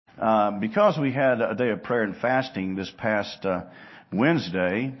Because we had a day of prayer and fasting this past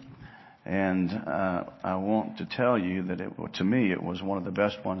Wednesday, and I want to tell you that to me it was one of the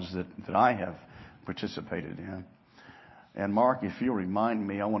best ones that I have participated in. And Mark, if you'll remind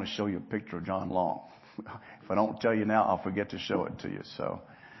me, I want to show you a picture of John Long. If I don't tell you now, I'll forget to show it to you. So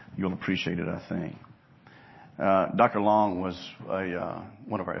you'll appreciate it, I think. Dr. Long was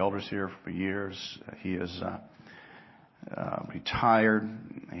one of our elders here for years. He is retired.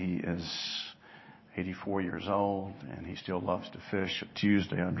 He is 84 years old, and he still loves to fish.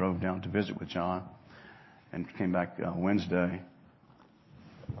 Tuesday, I drove down to visit with John and came back Wednesday.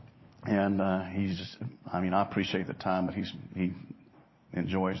 And I appreciate the time, but he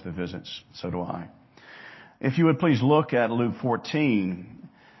enjoys the visits. So do I. If you would please look at Luke 14.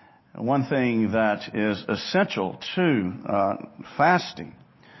 One thing that is essential to fasting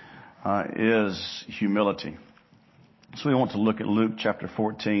is humility. So we want to look at Luke chapter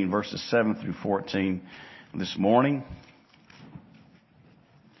 14, verses 7 through 14 this morning.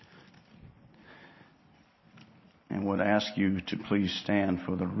 And would ask you to please stand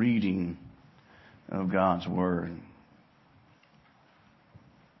for the reading of God's Word.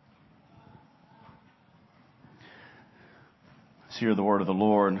 Let's hear the word of the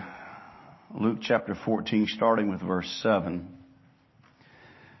Lord. Luke chapter 14, starting with verse 7.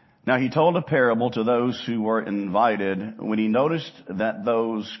 Now he told a parable to those who were invited when he noticed that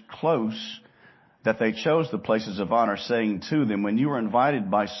those close, that they chose the places of honor, saying to them, when you are invited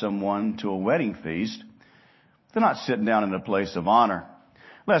by someone to a wedding feast, do not sit down in a place of honor,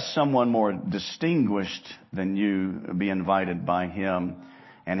 lest someone more distinguished than you be invited by him.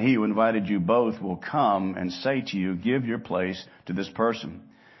 And he who invited you both will come and say to you, give your place to this person.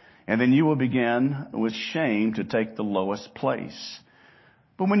 And then you will begin with shame to take the lowest place.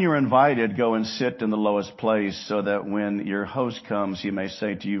 But when you're invited, go and sit in the lowest place, so that when your host comes, he may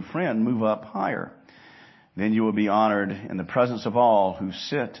say to you, friend, move up higher. Then you will be honored in the presence of all who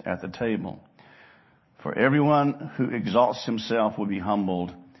sit at the table. For everyone who exalts himself will be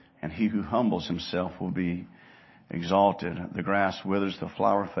humbled, and he who humbles himself will be exalted. The grass withers, the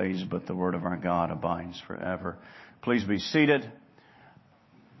flower fades, but the word of our God abides forever. Please be seated.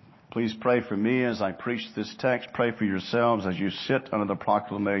 Please pray for me as I preach this text. Pray for yourselves as you sit under the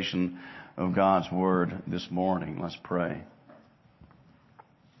proclamation of God's word this morning. Let's pray.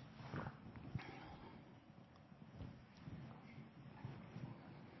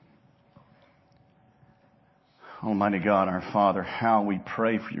 Almighty God, our Father, how we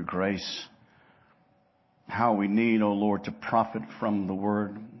pray for your grace. How we need, O Lord, to profit from the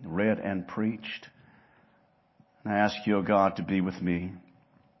word read and preached. And I ask you, O God, to be with me.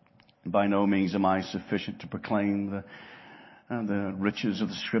 By no means am I sufficient to proclaim the riches of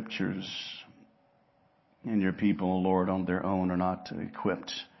the Scriptures. And your people, O Lord, on their own are not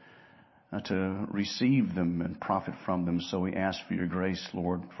equipped to receive them and profit from them. So we ask for your grace,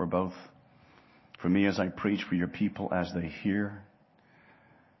 Lord, for both. For me as I preach, for your people as they hear.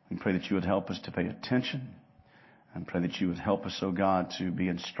 We pray that you would help us to pay attention. And pray that you would help us, O God, to be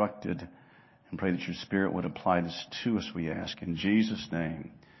instructed. And pray that your Spirit would apply this to us, we ask. In Jesus'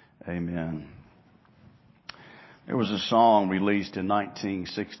 name, amen. There was a song released in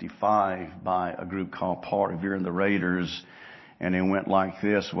 1965 by a group called Paul Revere and the Raiders. And it went like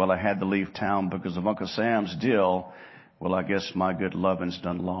this. Well, I had to leave town because of Uncle Sam's deal. Well, I guess my good lovin's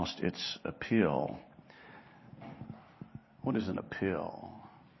done lost its appeal. What is an appeal?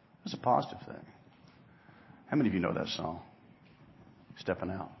 It's a positive thing. How many of you know that song?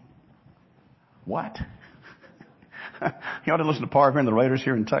 Stepping Out. What? You ought to listen to Paul Revere and the Raiders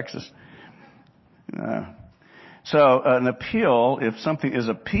here in Texas. So an appeal, if something is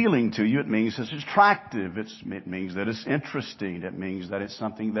appealing to you, it means it's attractive. It means that it's interesting. It means that it's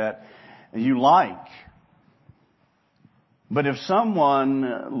something that you like. But if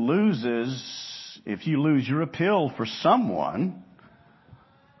if you lose your appeal for someone,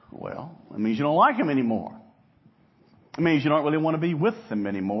 well, it means you don't like them anymore. It means you don't really want to be with them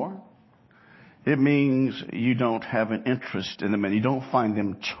anymore. It means you don't have an interest in them and you don't find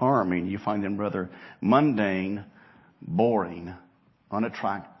them charming. You find them rather mundane, boring,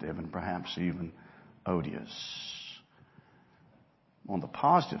 unattractive, and perhaps even odious. On the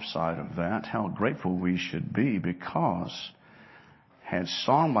positive side of that, how grateful we should be, because had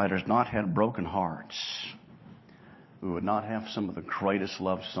songwriters not had broken hearts, we would not have some of the greatest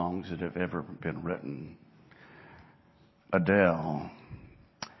love songs that have ever been written. Adele,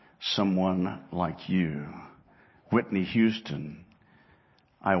 Someone Like You. Whitney Houston,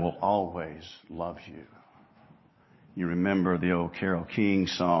 I Will Always Love You. You remember the old Carole King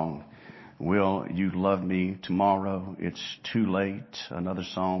song, Will You Love Me Tomorrow? It's Too Late, another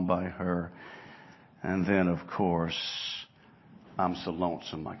song by her. And then, of course, I'm So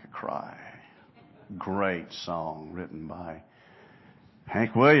Lonesome I Could Cry. Great song written by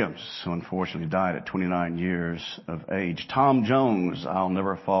Hank Williams, who unfortunately died at 29 years of age. Tom Jones, I'll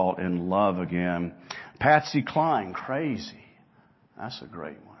Never Fall in Love Again. Patsy Cline, Crazy. That's a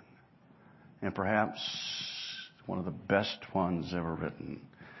great one. And perhaps one of the best ones ever written.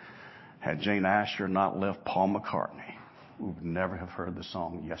 Had Jane Asher not left Paul McCartney, we would never have heard the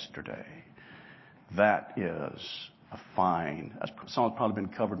song Yesterday. That is a fine. That song's probably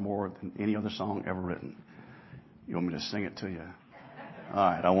been covered more than any other song ever written. You want me to sing it to you? All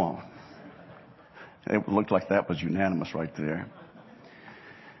right, I won't. It looked like that was unanimous right there.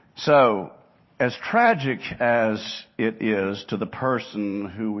 So, as tragic as it is to the person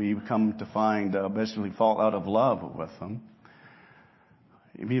who we come to find basically fall out of love with them,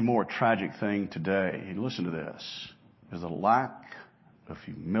 it'd be a more tragic thing today. And listen to this. Is a lack of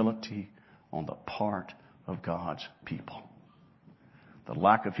humility on the part of God's people. The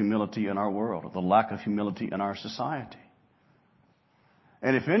lack of humility in our world. The lack of humility in our society.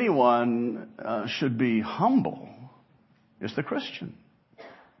 And if anyone should be humble, it's the Christian.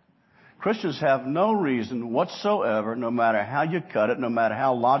 Christians have no reason whatsoever, no matter how you cut it, no matter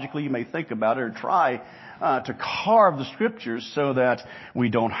how logically you may think about it or try to carve the Scriptures so that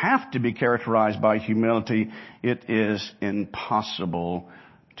we don't have to be characterized by humility. It is impossible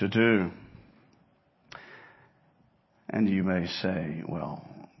to do. And you may say, well,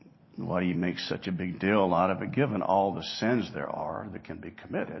 why do you make such a big deal out of it? Given all the sins there are that can be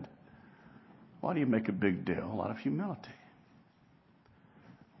committed, why do you make a big deal out of humility?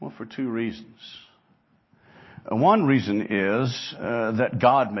 Well, for two reasons. One reason is that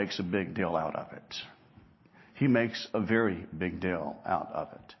God makes a big deal out of it. He makes a very big deal out of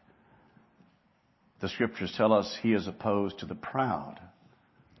it. The Scriptures tell us He is opposed to the proud,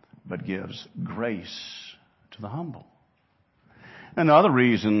 but gives grace to the humble. Another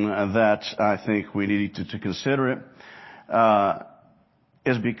reason that I think we need to consider it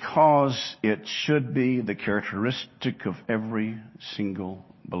is because it should be the characteristic of every single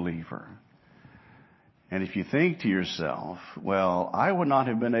believer. And if you think to yourself, well, I would not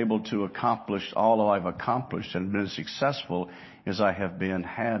have been able to accomplish all I've accomplished and been as successful as I have been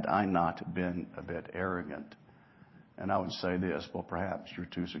had I not been a bit arrogant. And I would say this, well, perhaps you're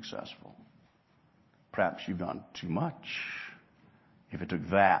too successful. Perhaps you've done too much. If it took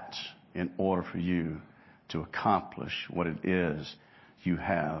that in order for you to accomplish what it is you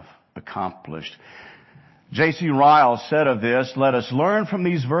have accomplished. J.C. Ryle said of this, let us learn from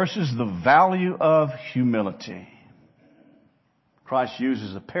these verses the value of humility. Christ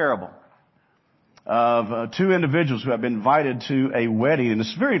uses a parable of two individuals who have been invited to a wedding. And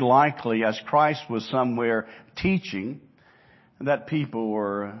it's very likely, as Christ was somewhere teaching, that people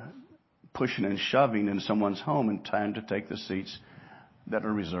were pushing and shoving in someone's home and trying to take the seats that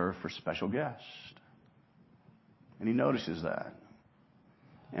are reserved for special guests. And he notices that.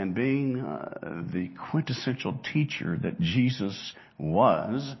 And being the quintessential teacher that Jesus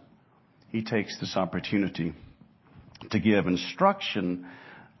was, he takes this opportunity to give instruction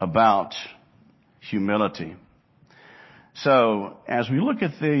about humility. So, as we look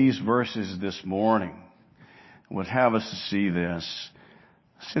at these verses this morning, would have us to see this.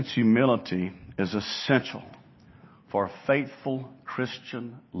 Since humility is essential for faithful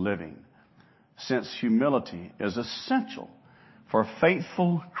Christian living, since humility is essential for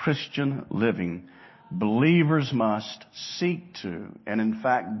faithful Christian living, believers must seek to and in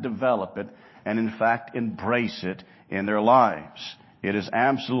fact develop it and in fact embrace it in their lives. It is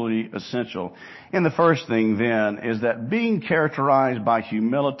absolutely essential. And the first thing then is that being characterized by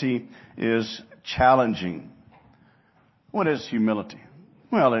humility is challenging. What is humility?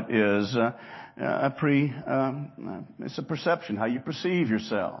 Well, it is it's a perception, how you perceive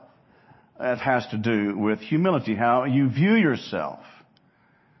yourself. It has to do with humility, how you view yourself,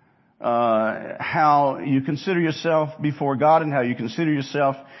 how you consider yourself before God and how you consider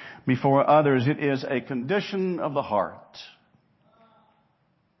yourself before others. It is a condition of the heart.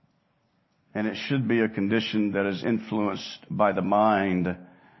 And it should be a condition that is influenced by the mind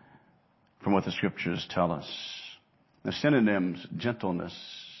from what the Scriptures tell us. The synonyms, gentleness,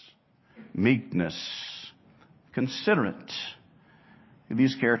 meekness, considerate.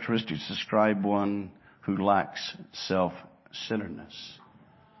 These characteristics describe one who lacks self-centeredness.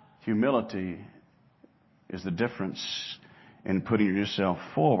 Humility is the difference in putting yourself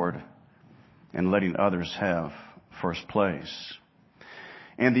forward and letting others have first place.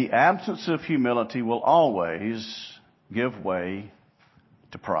 And the absence of humility will always give way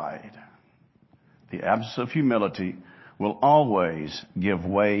to pride. The absence of humility will always give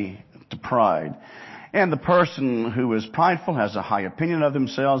way to pride. And the person who is prideful has a high opinion of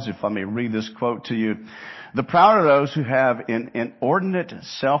themselves. If I may read this quote to you. The proud are those who have an inordinate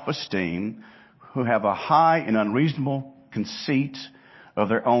self-esteem, who have a high and unreasonable conceit of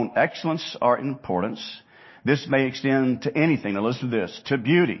their own excellence or importance. This may extend to anything. Now listen to this. To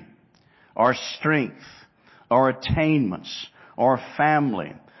beauty, or strength, or attainments, or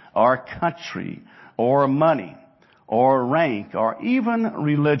family, or country, or money, or rank, or even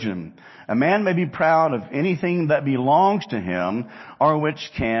religion. A man may be proud of anything that belongs to him, or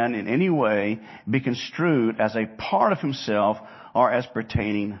which can in any way be construed as a part of himself or as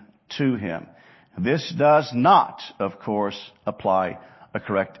pertaining to him. This does not, of course, apply a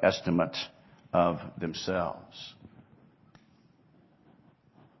correct estimate of themselves.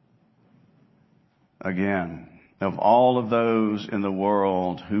 Again, of all of those in the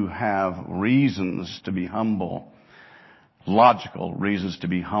world who have reasons to be humble, logical reasons to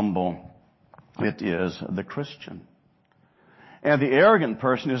be humble, it is the Christian. And the arrogant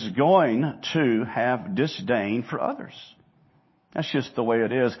person is going to have disdain for others. That's just the way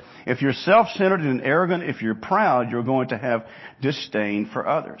it is. If you're self-centered and arrogant, if you're proud, you're going to have disdain for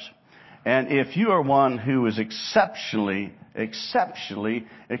others. And if you are one who is exceptionally,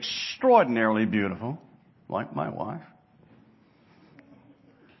 extraordinarily beautiful, like my wife,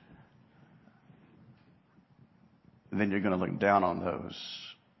 then you're going to look down on those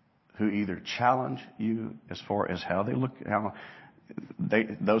who either challenge you as far as how they look,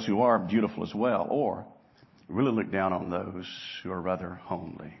 those who are beautiful as well, or really look down on those who are rather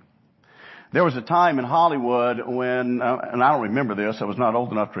homely. There was a time in Hollywood when, and I don't remember this, I was not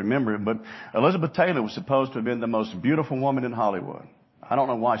old enough to remember it, but Elizabeth Taylor was supposed to have been the most beautiful woman in Hollywood. I don't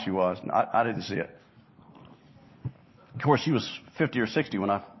know why she was. I didn't see it. Of course, she was 50 or 60 when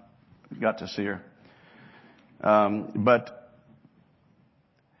I got to see her. But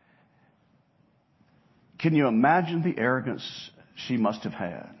can you imagine the arrogance she must have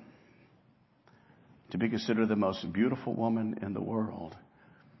had to be considered the most beautiful woman in the world?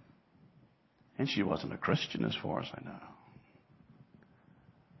 And she wasn't a Christian as far as I know.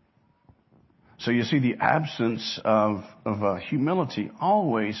 So you see, the absence of humility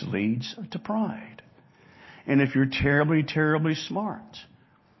always leads to pride. And if you're terribly, terribly smart,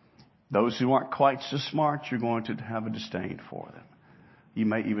 those who aren't quite so smart, you're going to have a disdain for them. You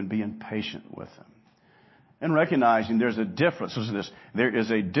may even be impatient with them. And recognizing there's a difference. Listen to this. There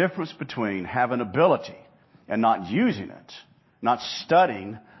is a difference between having ability and not using it, not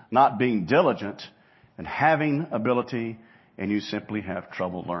studying, not being diligent, and having ability and you simply have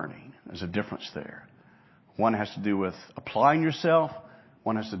trouble learning. There's a difference there. One has to do with applying yourself.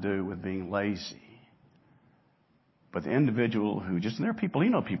 One has to do with being lazy. But the individual who just, and there are people, you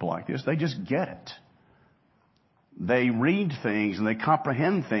know people like this, they just get it. They read things and they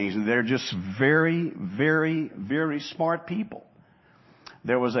comprehend things and they're just very, very, very smart people.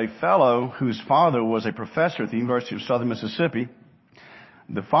 There was a fellow whose father was a professor at the University of Southern Mississippi.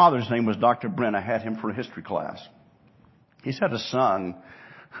 The father's name was Dr. Brent. I had him for a history class. He's had a son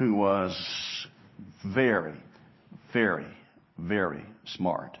who was very, very, very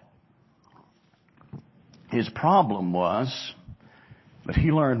smart. His problem was that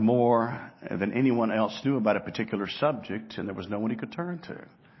he learned more than anyone else knew about a particular subject, and there was no one he could turn to.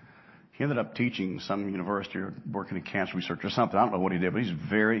 He ended up teaching some university or working in cancer research or something. I don't know what he did, but he's a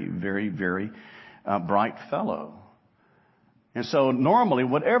very, very, very bright fellow. And so normally,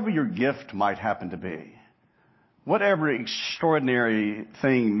 whatever your gift might happen to be, whatever extraordinary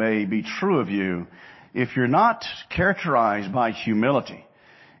thing may be true of you, if you're not characterized by humility,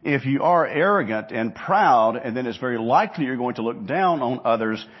 if you are arrogant and proud, and then it's very likely you're going to look down on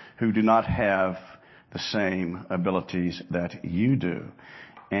others who do not have the same abilities that you do.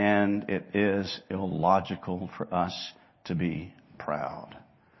 And it is illogical for us to be proud.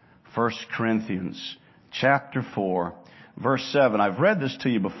 1 Corinthians chapter 4, verse 7. I've read this to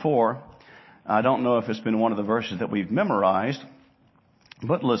you before. I don't know if it's been one of the verses that we've memorized,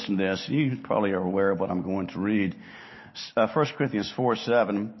 but listen to this. You probably are aware of what I'm going to read. 1 Corinthians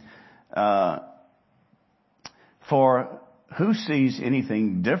 4:7. For who sees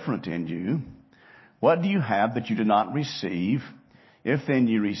anything different in you? What do you have that you did not receive? If then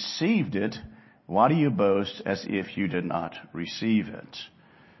you received it, why do you boast as if you did not receive it?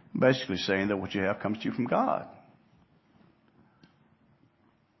 Basically saying that what you have comes to you from God.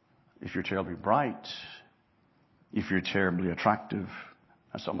 If you're terribly bright, if you're terribly attractive,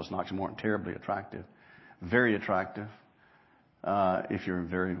 that's almost knocks more than terribly attractive, very attractive. If you're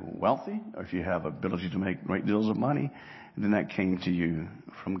very wealthy, or if you have ability to make great deals of money, then that came to you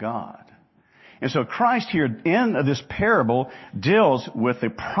from God. And so Christ here in this parable deals with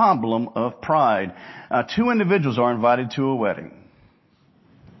the problem of pride. Two individuals are invited to a wedding.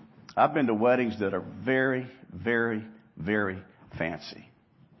 I've been to weddings that are very, very, very fancy.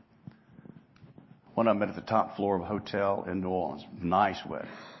 One of them at the top floor of a hotel in New Orleans. Nice wedding.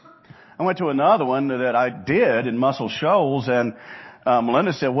 I went to another one that I did in Muscle Shoals, and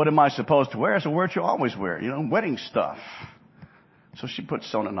Melinda said, "What am I supposed to wear?" I said, "What you always wear, wedding stuff." So she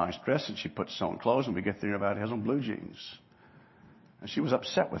puts on a nice dress and she puts on clothes, and we get there about has on blue jeans. And she was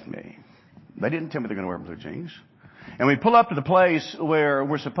upset with me. They didn't tell me they're going to wear blue jeans. And we pull up to the place where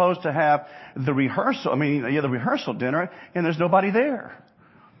we're supposed to have the rehearsal dinner, and there's nobody there.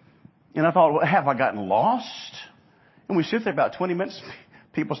 And I thought, well, have I gotten lost? And we sit there about 20 minutes.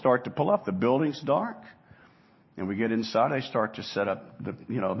 People start to pull up. The building's dark. And we get inside. They start to set up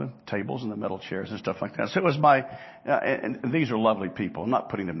the tables and the metal chairs and stuff like that. So it was and these are lovely people. I'm not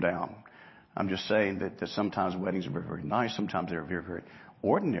putting them down. I'm just saying that sometimes weddings are very, very nice. Sometimes they're very, very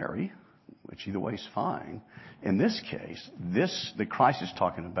ordinary, which either way is fine. In this case, that Christ is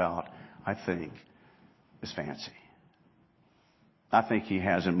talking about, I think, is fancy. I think he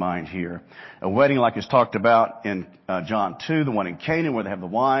has in mind here a wedding like is talked about in John 2, the one in Canaan where they have the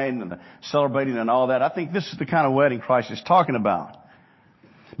wine and the celebrating and all that. I think this is the kind of wedding Christ is talking about.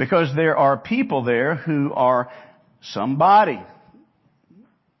 Because there are people there who are somebody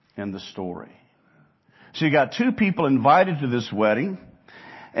in the story. So you got two people invited to this wedding,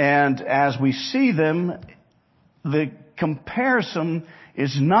 and as we see them, the comparison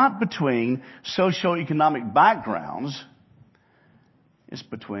is not between socioeconomic backgrounds. It's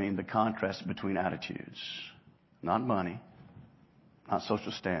between the contrast between attitudes. Not money, not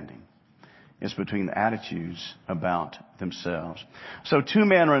social standing. It's between the attitudes about themselves. So two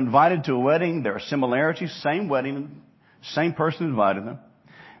men are invited to a wedding. There are similarities. Same wedding, same person invited them.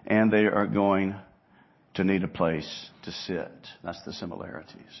 And they are going to need a place to sit. That's the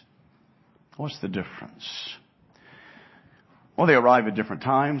similarities. What's the difference? Well, they arrive at different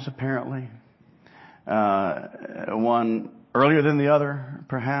times, apparently. One earlier than the other,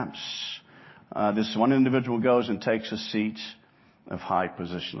 perhaps. This one individual goes and takes a seat of high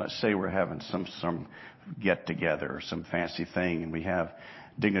position. Let's say we're having some get together or some fancy thing, and we have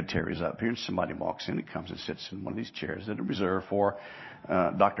dignitaries up here, and somebody walks in and comes and sits in one of these chairs that are reserved for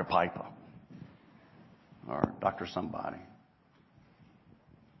Dr. Piper or Dr. Somebody.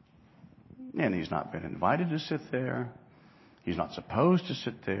 And he's not been invited to sit there. He's not supposed to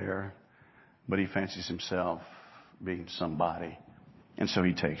sit there, but he fancies himself being somebody. And so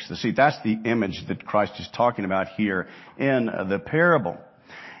he takes the seat. That's the image that Christ is talking about here in the parable.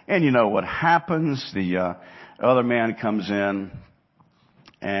 And you know what happens? The other man comes in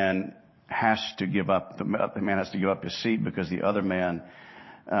and has to give up, the man has to give up his seat because the other man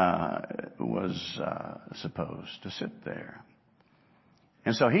was supposed to sit there.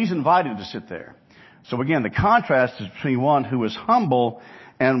 And so he's invited to sit there. So again, the contrast is between one who is humble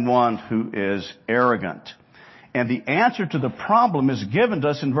and one who is arrogant. And the answer to the problem is given to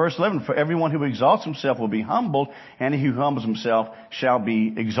us in verse 11. For everyone who exalts himself will be humbled, and he who humbles himself shall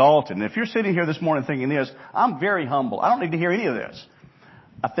be exalted. And if you're sitting here this morning thinking this, I'm very humble, I don't need to hear any of this,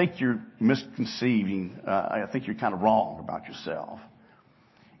 I think you're misconceiving. I think you're kind of wrong about yourself.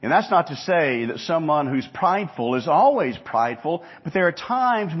 And that's not to say that someone who's prideful is always prideful, but there are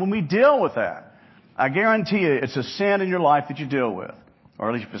times when we deal with that. I guarantee you it's a sin in your life that you deal with. Or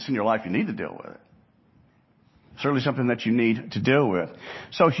at least if it's in your life, you need to deal with it. Certainly something that you need to deal with.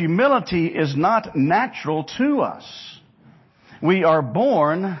 So humility is not natural to us. We are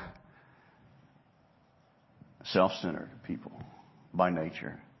born self-centered people by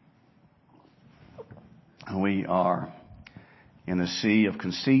nature. We are in the sea of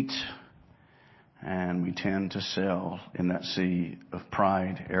conceit, and we tend to sail in that sea of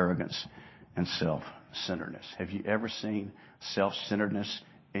pride, arrogance, and self-centeredness. Have you ever seen self-centeredness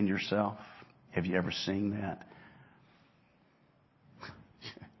in yourself? Have you ever seen that?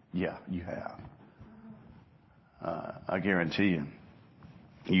 Yeah, you have. I guarantee you,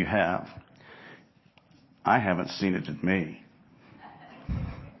 you have. I haven't seen it in me.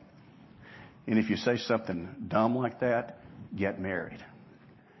 And if you say something dumb like that, get married.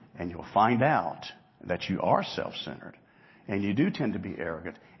 And you'll find out that you are self-centered. And you do tend to be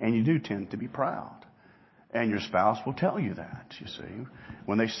arrogant. And you do tend to be proud. And your spouse will tell you that, you see,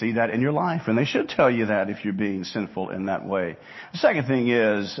 when they see that in your life. And they should tell you that if you're being sinful in that way. The second thing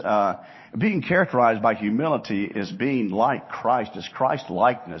is, being characterized by humility is being like Christ, is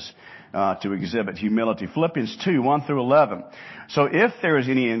Christ-likeness, to exhibit humility. Philippians 2, 1 through 11. So if there is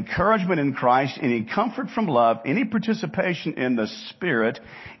any encouragement in Christ, any comfort from love, any participation in the Spirit,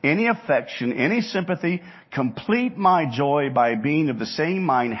 any affection, any sympathy, complete my joy by being of the same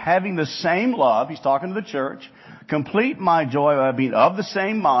mind, having the same love. He's talking to the church. Complete my joy by being of the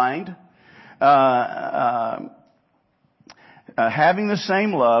same mind, having the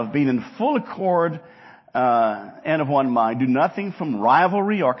same love, being in full accord and of one mind. Do nothing from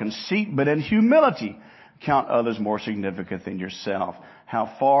rivalry or conceit, but in humility count others more significant than yourself.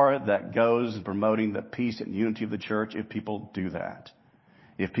 How far that goes in promoting the peace and unity of the church if people do that,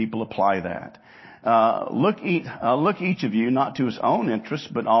 if people apply that. Look each of you not to his own interests,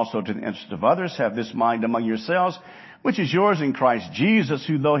 but also to the interests of others. Have this mind among yourselves, which is yours in Christ Jesus,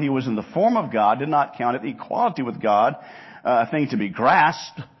 who though he was in the form of God, did not count it equality with God a thing to be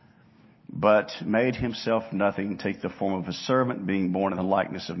grasped, but made himself nothing, take the form of a servant, being born in the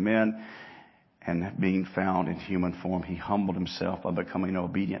likeness of men, and being found in human form, he humbled himself by becoming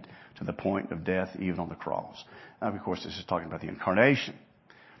obedient to the point of death, even on the cross. Now, of course, this is talking about the incarnation.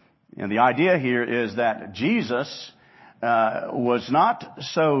 And the idea here is that Jesus was not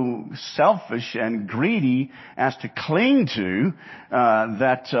so selfish and greedy as to cling to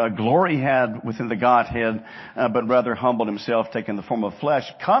that glory he had within the Godhead, but rather humbled himself, taking the form of flesh,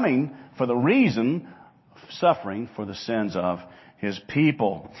 coming for the reason of suffering for the sins of his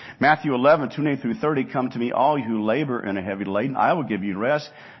people. Matthew 11, 28 through 30, come to me, all you who labor and are heavy laden, I will give you rest.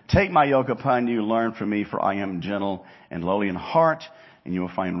 Take my yoke upon you, learn from me, for I am gentle and lowly in heart, and you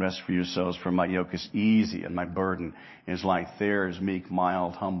will find rest for your souls. For my yoke is easy and my burden is light. There is meek,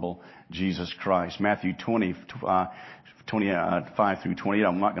 mild, humble Jesus Christ. Matthew 20, 25 through 28.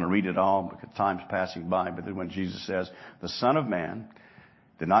 I'm not going to read it all because time's passing by. But then when Jesus says, the Son of Man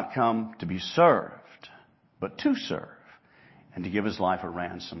did not come to be served, but to serve, and to give his life a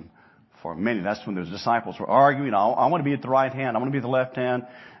ransom for many. That's when those disciples were arguing. I want to be at the right hand. I want to be at the left hand.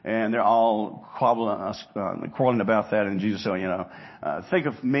 And they're all quarreling about that. And Jesus said, think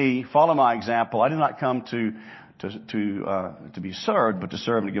of me, follow my example. I did not come to be served, but to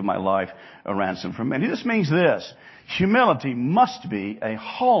serve and to give my life a ransom for many. This means this: humility must be a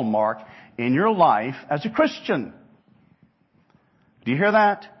hallmark in your life as a Christian. Do you hear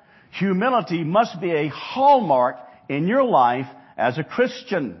that? Humility must be a hallmark in your life as a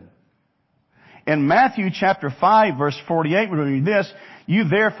Christian. In Matthew chapter 5, verse 48, we read this: you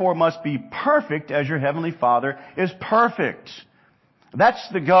therefore must be perfect as your heavenly Father is perfect. That's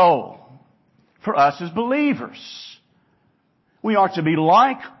the goal for us as believers. We are to be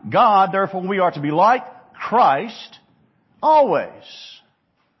like God, therefore we are to be like Christ always.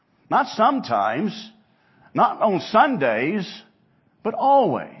 Not sometimes, not on Sundays, but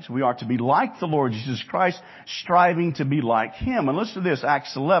always. We are to be like the Lord Jesus Christ, striving to be like him. And listen to this,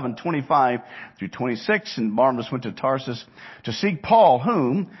 Acts 11, 25 through 26. And Barnabas went to Tarsus to seek Paul,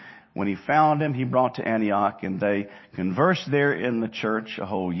 whom, when he found him, he brought to Antioch. And they conversed there in the church a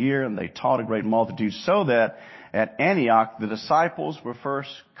whole year, and they taught a great multitude, so that at Antioch the disciples were first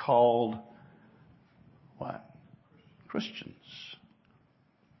called what? Christians.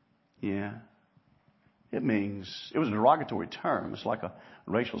 Yeah. It was a derogatory term. It's like a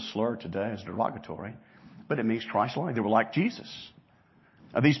racial slur today. It's derogatory. But it means Christ-like. They were like Jesus.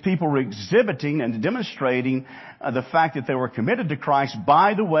 These people were exhibiting and demonstrating the fact that they were committed to Christ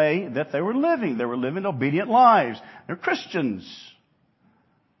by the way that they were living. They were living obedient lives. They're Christians.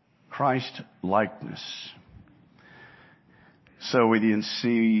 Christ-likeness. So we then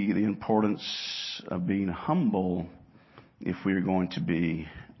see the importance of being humble if we are going to be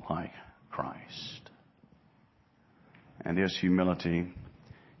like Christ. And this humility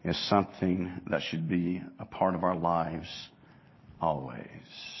is something that should be a part of our lives always.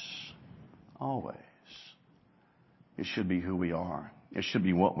 Always. It should be who we are. It should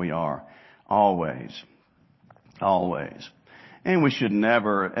be what we are. Always. Always. And we should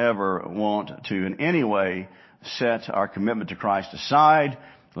never, ever want to in any way set our commitment to Christ aside,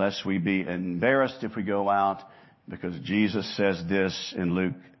 lest we be embarrassed if we go out, because Jesus says this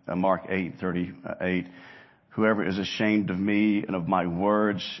in Mark 8:38. Whoever is ashamed of me and of my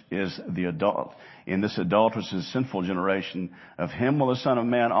words is the adult. In this adulterous and sinful generation, of him will the Son of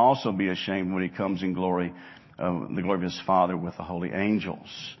Man also be ashamed when he comes in glory, the glory of his Father with the holy angels.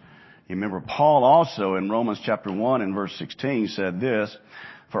 You remember Paul also in Romans chapter 1 and verse 16 said this: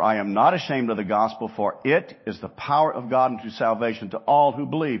 for I am not ashamed of the gospel, for it is the power of God unto salvation to all who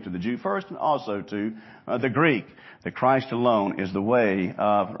believe, to the Jew first and also to the Greek. That Christ alone is the way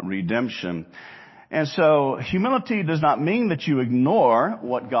of redemption. And so humility does not mean that you ignore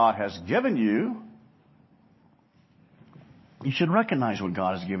what God has given you. You should recognize what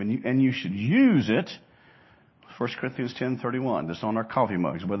God has given you, and you should use it. 1 Corinthians 10:31, that's on our coffee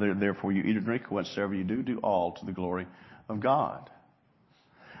mugs. Whether therefore you eat or drink, whatsoever you do, do all to the glory of God.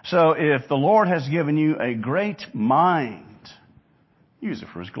 So if the Lord has given you a great mind, use it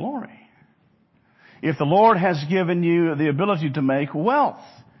for His glory. If the Lord has given you the ability to make wealth,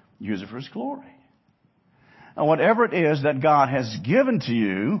 use it for His glory. And whatever it is that God has given to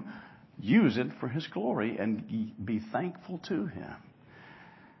you, use it for His glory and be thankful to Him.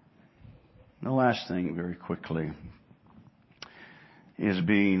 The last thing, very quickly, is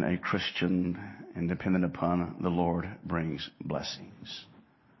being a Christian and dependent upon the Lord brings blessings.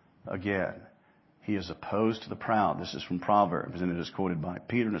 Again, He is opposed to the proud. This is from Proverbs, and it is quoted by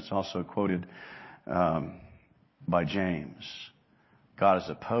Peter, and it's also quoted by James. God is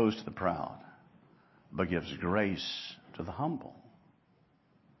opposed to the proud, but gives grace to the humble.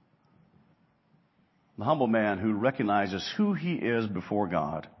 The humble man who recognizes who he is before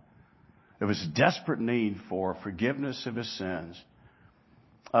God, of his desperate need for forgiveness of his sins,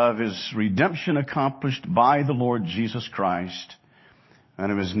 of his redemption accomplished by the Lord Jesus Christ,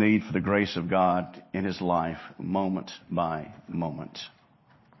 and of his need for the grace of God in his life moment by moment.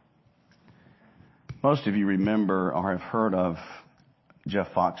 Most of you remember or have heard of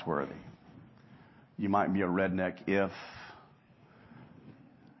Jeff Foxworthy. You might be a redneck if...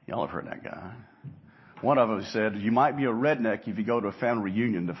 Y'all have heard that guy. One of them said, you might be a redneck if you go to a family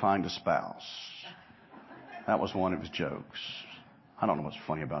reunion to find a spouse. That was one of his jokes. I don't know what's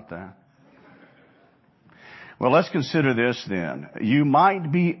funny about that. Well, let's consider this then. You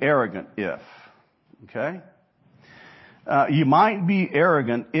might be arrogant if, okay? You might be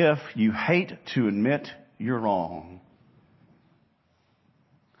arrogant if you hate to admit you're wrong.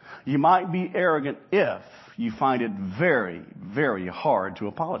 You might be arrogant if you find it very, very hard to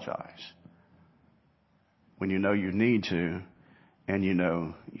apologize when you know you need to and you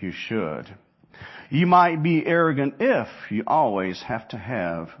know you should. You might be arrogant if you always have to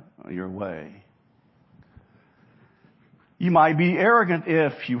have your way. You might be arrogant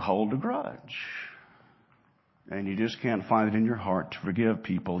if you hold a grudge and you just can't find it in your heart to forgive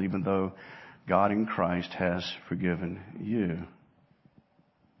people even though God in Christ has forgiven you.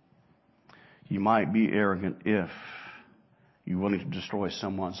 You might be arrogant if you're willing to destroy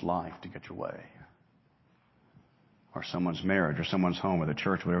someone's life to get your way, or someone's marriage, or someone's home, or the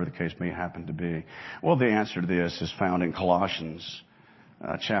church, whatever the case may happen to be. Well, the answer to this is found in Colossians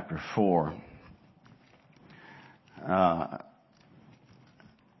chapter 4.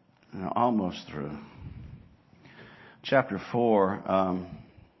 Almost through. Chapter 4,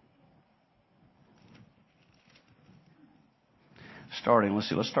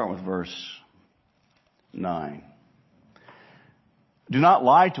 let's start with verse 9. Do not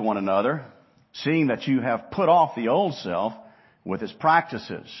lie to one another, seeing that you have put off the old self with its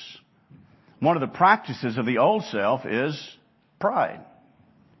practices. One of the practices of the old self is pride.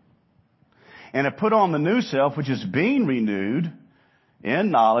 And have put on the new self, which is being renewed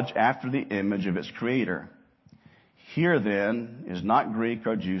in knowledge after the image of its creator. Here then is not Greek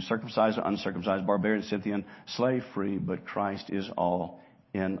or Jew, circumcised or uncircumcised, barbarian, Scythian, slave free, but Christ is all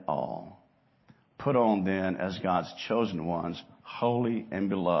in all. Put on then as God's chosen ones, holy and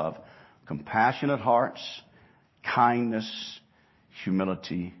beloved, compassionate hearts, kindness,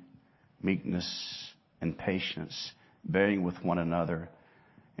 humility, meekness, and patience, bearing with one another.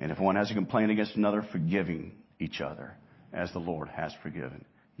 And if one has a complaint against another, forgiving each other as the Lord has forgiven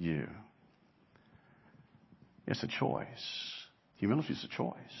you. It's a choice. Humility is a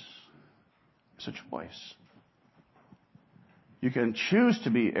choice. It's a choice. You can choose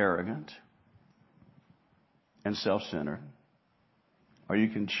to be arrogant and self-centered, or you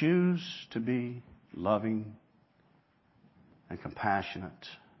can choose to be loving and compassionate,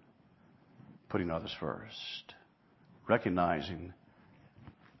 putting others first, recognizing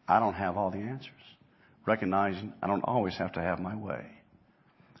I don't have all the answers, recognizing I don't always have to have my way,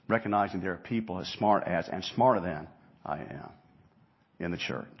 recognizing there are people as smart as and smarter than I am in the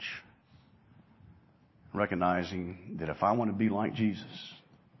church, recognizing that if I want to be like Jesus,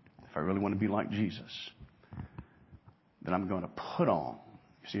 if I really want to be like Jesus, then I'm going to put on,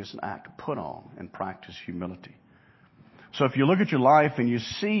 you see, it's an act, put on and practice humility. So if you look at your life and you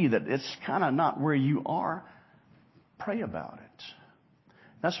see that it's kind of not where you are, pray about it.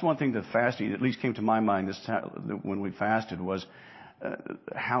 That's one thing that fasting, at least came to my mind this time when we fasted, was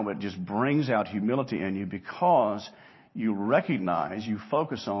how it just brings out humility in you, because you recognize, you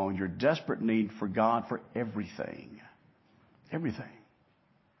focus on your desperate need for God for everything. Everything.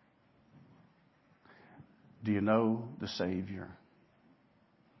 Do you know the Savior?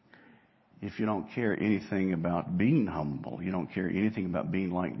 If you don't care anything about being humble, you don't care anything about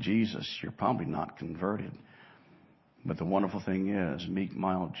being like Jesus, you're probably not converted. But the wonderful thing is, meek,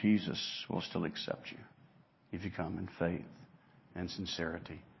 mild Jesus will still accept you if you come in faith and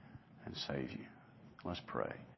sincerity and save you. Let's pray.